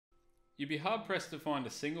You'd be hard pressed to find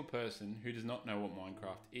a single person who does not know what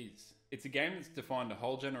Minecraft is. It's a game that's defined a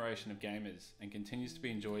whole generation of gamers and continues to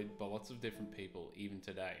be enjoyed by lots of different people even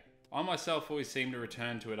today. I myself always seem to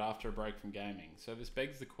return to it after a break from gaming, so this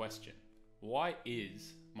begs the question, why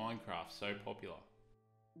is Minecraft so popular?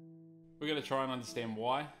 We're going to try and understand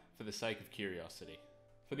why for the sake of curiosity.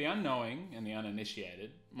 For the unknowing and the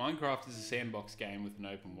uninitiated, Minecraft is a sandbox game with an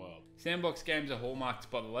open world. Sandbox games are hallmarked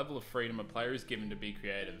by the level of freedom a player is given to be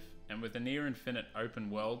creative, and with a near infinite open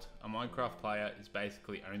world, a Minecraft player is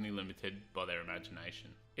basically only limited by their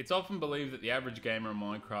imagination. It's often believed that the average gamer in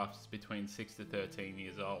Minecraft is between 6 to 13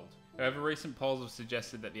 years old. However, recent polls have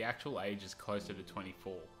suggested that the actual age is closer to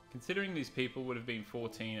 24. Considering these people would have been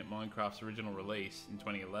 14 at Minecraft's original release in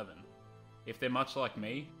 2011, if they're much like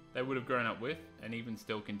me, they would have grown up with and even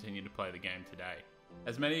still continue to play the game today.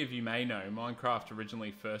 As many of you may know, Minecraft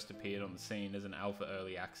originally first appeared on the scene as an alpha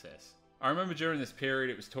early access. I remember during this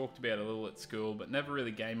period it was talked about a little at school, but never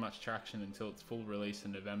really gained much traction until its full release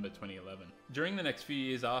in November 2011. During the next few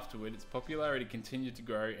years afterward, its popularity continued to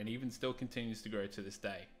grow and even still continues to grow to this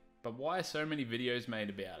day. But why are so many videos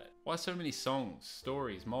made about it? Why so many songs,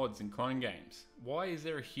 stories, mods and clone games? Why is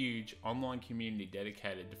there a huge online community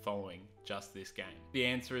dedicated to following just this game? The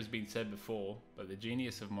answer has been said before, but the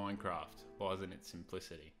genius of Minecraft lies in its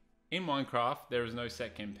simplicity. In Minecraft, there is no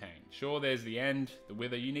set campaign. Sure, there's the end, the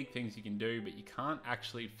wither, unique things you can do, but you can't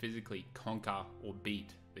actually physically conquer or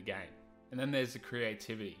beat the game. And then there's the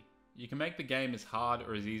creativity. You can make the game as hard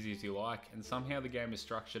or as easy as you like, and somehow the game is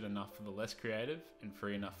structured enough for the less creative and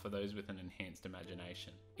free enough for those with an enhanced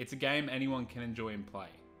imagination. It's a game anyone can enjoy and play.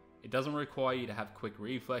 It doesn't require you to have quick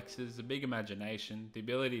reflexes, a big imagination, the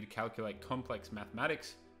ability to calculate complex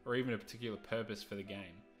mathematics, or even a particular purpose for the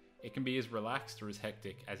game. It can be as relaxed or as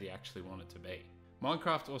hectic as you actually want it to be.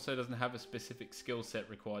 Minecraft also doesn't have a specific skill set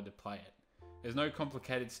required to play it. There's no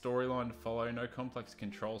complicated storyline to follow, no complex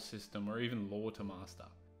control system, or even lore to master.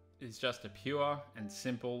 It's just a pure and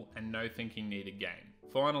simple and no thinking needed game.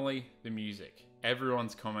 Finally, the music.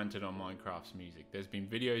 Everyone's commented on Minecraft's music. There's been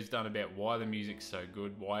videos done about why the music's so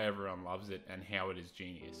good, why everyone loves it, and how it is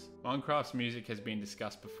genius. Minecraft's music has been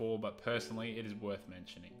discussed before, but personally it is worth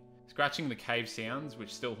mentioning. Scratching the cave sounds,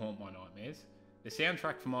 which still haunt my nightmares. The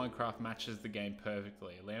soundtrack for Minecraft matches the game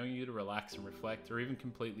perfectly, allowing you to relax and reflect or even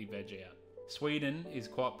completely veg out. Sweden is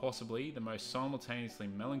quite possibly the most simultaneously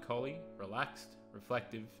melancholy, relaxed,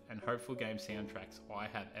 reflective, and hopeful game soundtracks I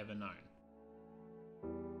have ever known.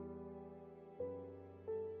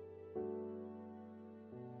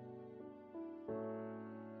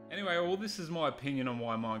 Anyway, all this is my opinion on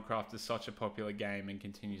why Minecraft is such a popular game and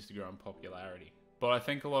continues to grow in popularity. But I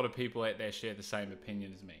think a lot of people out there share the same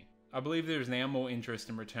opinion as me. I believe there is now more interest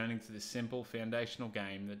in returning to this simple, foundational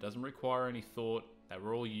game that doesn't require any thought, that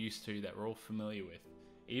we're all used to, that we're all familiar with.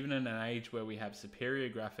 Even in an age where we have superior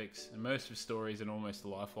graphics, immersive stories, and almost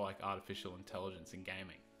lifelike artificial intelligence in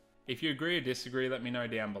gaming. If you agree or disagree, let me know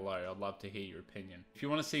down below. I'd love to hear your opinion. If you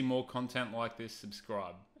want to see more content like this,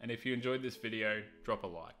 subscribe. And if you enjoyed this video, drop a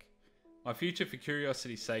like. My future For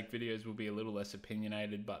Curiosity's Sake videos will be a little less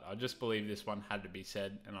opinionated, but I just believe this one had to be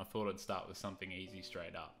said, and I thought I'd start with something easy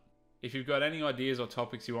straight up. If you've got any ideas or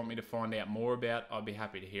topics you want me to find out more about, I'd be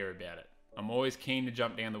happy to hear about it. I'm always keen to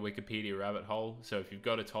jump down the Wikipedia rabbit hole, so if you've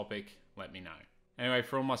got a topic, let me know. Anyway,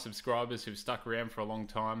 for all my subscribers who've stuck around for a long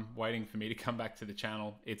time, waiting for me to come back to the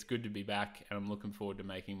channel, it's good to be back, and I'm looking forward to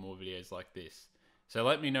making more videos like this. So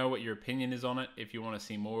let me know what your opinion is on it, if you want to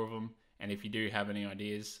see more of them, and if you do have any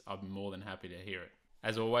ideas, I'd be more than happy to hear it.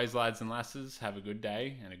 As always, lads and lasses, have a good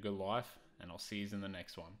day and a good life, and I'll see you in the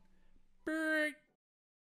next one.